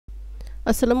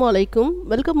Assalamu alaikum.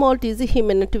 Welcome all to Easy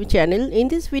Human Anatomy channel. In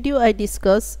this video I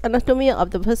discuss anatomy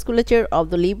of the vasculature of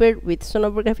the liver with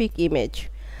sonographic image.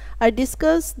 I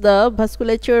discuss the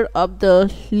vasculature of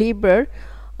the liver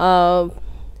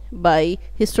by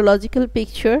histological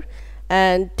picture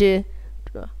and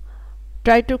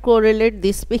try to correlate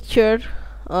this picture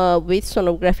with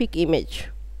sonographic image.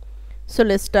 So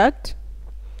let's start.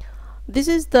 This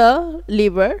is the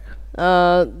liver.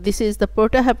 This is the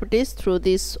porta hepatis. Through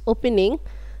this opening,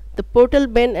 the portal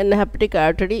vein and hepatic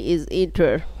artery is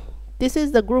entered. This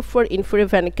is the group for inferior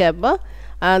vena cava,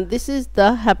 and this is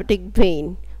the hepatic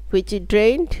vein which is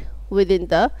drained within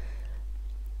the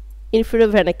inferior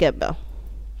vena cava.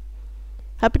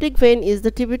 Hepatic vein is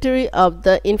the tributary of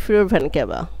the inferior vena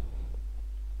cava.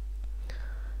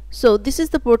 So this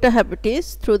is the porta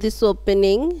hepatis. Through this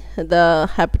opening, the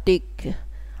hepatic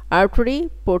artery,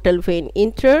 portal vein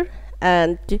enter,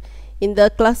 and in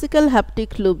the classical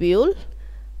hepatic lobule,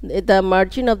 the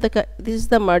margin of the this is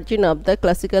the margin of the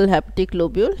classical hepatic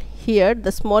lobule. Here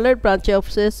the smaller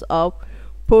branches of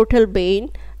portal vein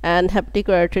and hepatic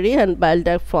artery and bile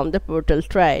duct from the portal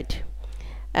triad,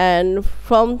 and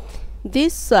from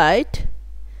this side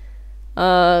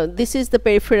this is the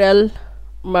peripheral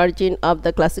margin of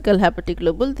the classical hepatic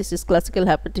lobule. This is classical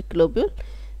hepatic lobule.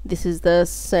 This is the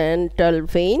central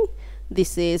vein.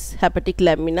 This is hepatic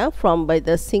lamina formed by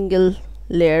the single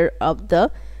layer of the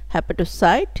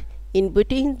hepatocyte. In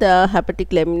between the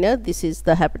hepatic lamina, this is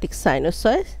the hepatic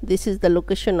sinusoid. This is the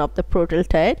location of the portal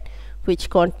triad, which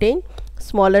contain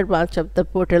smaller branch of the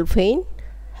portal vein,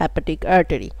 hepatic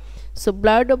artery. So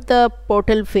blood of the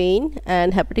portal vein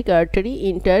and hepatic artery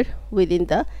enter within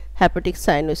the hepatic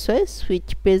sinusoid,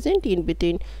 which present in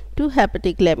between two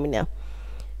hepatic lamina.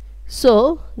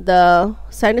 So the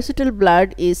sinusoidal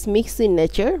blood is mixed in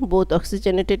nature. Both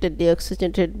oxygenated and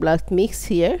deoxygenated blood mix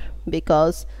here,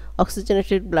 because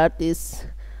oxygenated blood is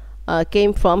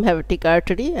came from hepatic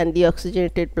artery and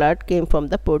deoxygenated blood came from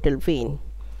the portal vein,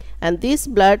 and this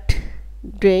blood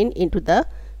drain into the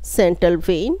central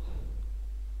vein,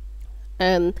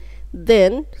 and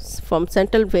then from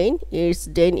central vein is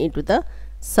drained into the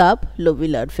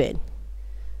sublobular vein.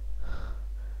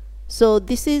 So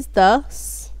this is the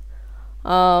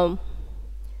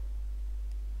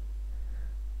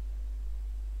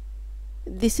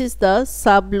this is the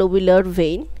sublobular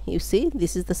vein. You see,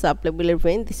 this is the sublobular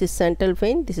vein, this is central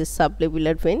vein, this is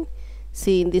sublobular vein.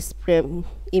 See in this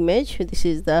image, this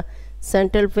is the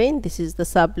central vein, this is the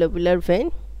sublobular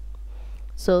vein.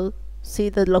 So see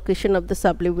the location of the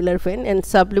sublobular vein, and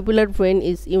sublobular vein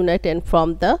is unite and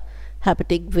from the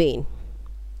hepatic vein.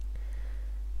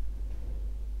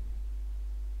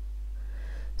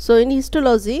 So in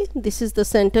histology, this is the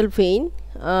central vein,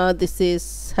 this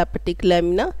is hepatic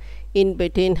lamina. In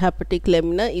between hepatic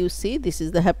lamina, you see this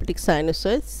is the hepatic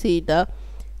sinusoid. See the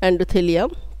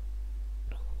endothelium,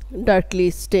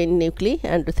 darkly stained nuclei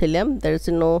endothelium. There is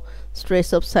no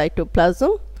stress of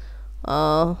cytoplasm.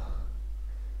 Another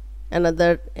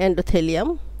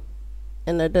endothelium,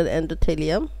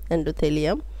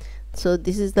 endothelium. So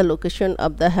this is the location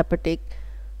of the hepatic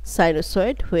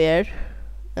sinusoid, where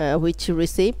which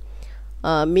receive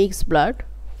mixed blood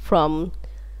from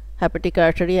hepatic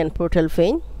artery and portal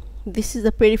vein. This is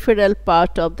the peripheral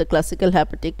part of the classical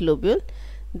hepatic lobule.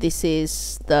 This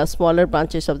is the smaller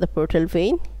branches of the portal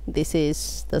vein. This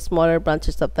is the smaller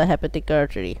branches of the hepatic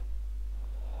artery.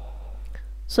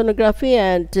 Sonography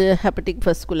and hepatic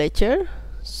vasculature.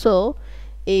 So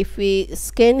if we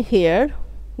scan here,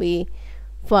 we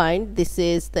find this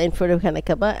is the inferior vena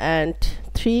cava and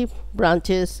three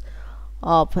branches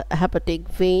of hepatic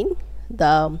vein: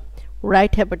 the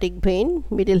right hepatic vein,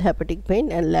 middle hepatic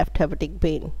vein, and left hepatic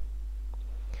vein.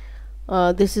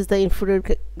 This is the inferior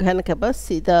vena cava.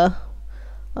 See the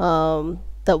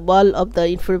wall of the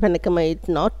inferior vena cava is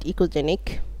not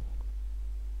echogenic.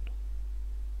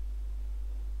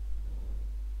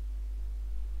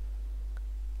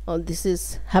 This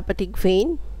is hepatic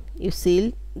vein. You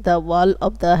see the wall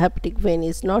of the hepatic vein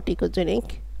is not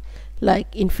echogenic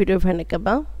like inferior vena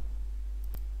cava.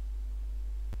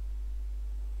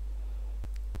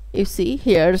 You see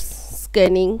here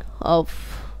scanning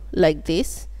of like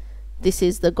this. This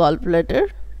is the gallbladder.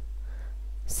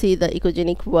 See the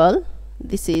echogenic wall.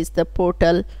 This is the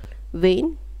portal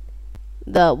vein.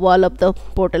 The wall of the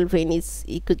portal vein is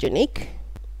echogenic.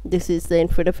 This is the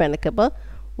inferior vena cava.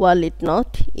 Wall is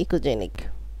not echogenic.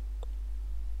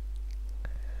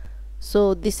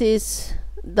 So this is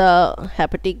the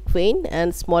hepatic vein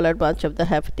and smaller branch of the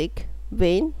hepatic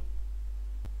vein.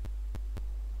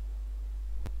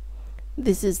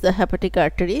 This is the hepatic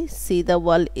artery. See the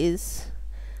wall is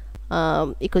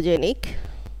echogenic.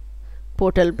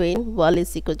 portal vein wall is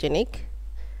echogenic.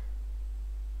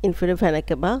 Inferior vena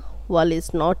cava wall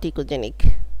is not echogenic.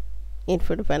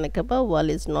 Inferior vena cava wall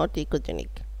is not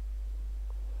echogenic.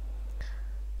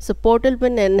 So portal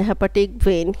vein and hepatic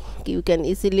vein you can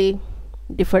easily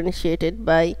differentiate it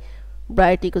by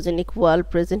bright echogenic wall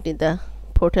present in the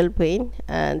portal vein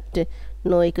and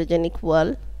no echogenic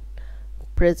wall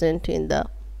present in the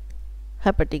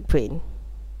hepatic vein.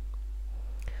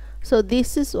 So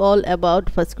this is all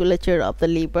about vasculature of the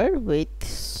liver with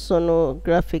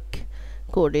sonographic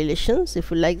correlations. If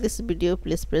you like this video,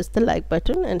 please press the like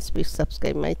button and please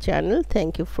subscribe my channel.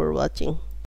 Thank you for watching.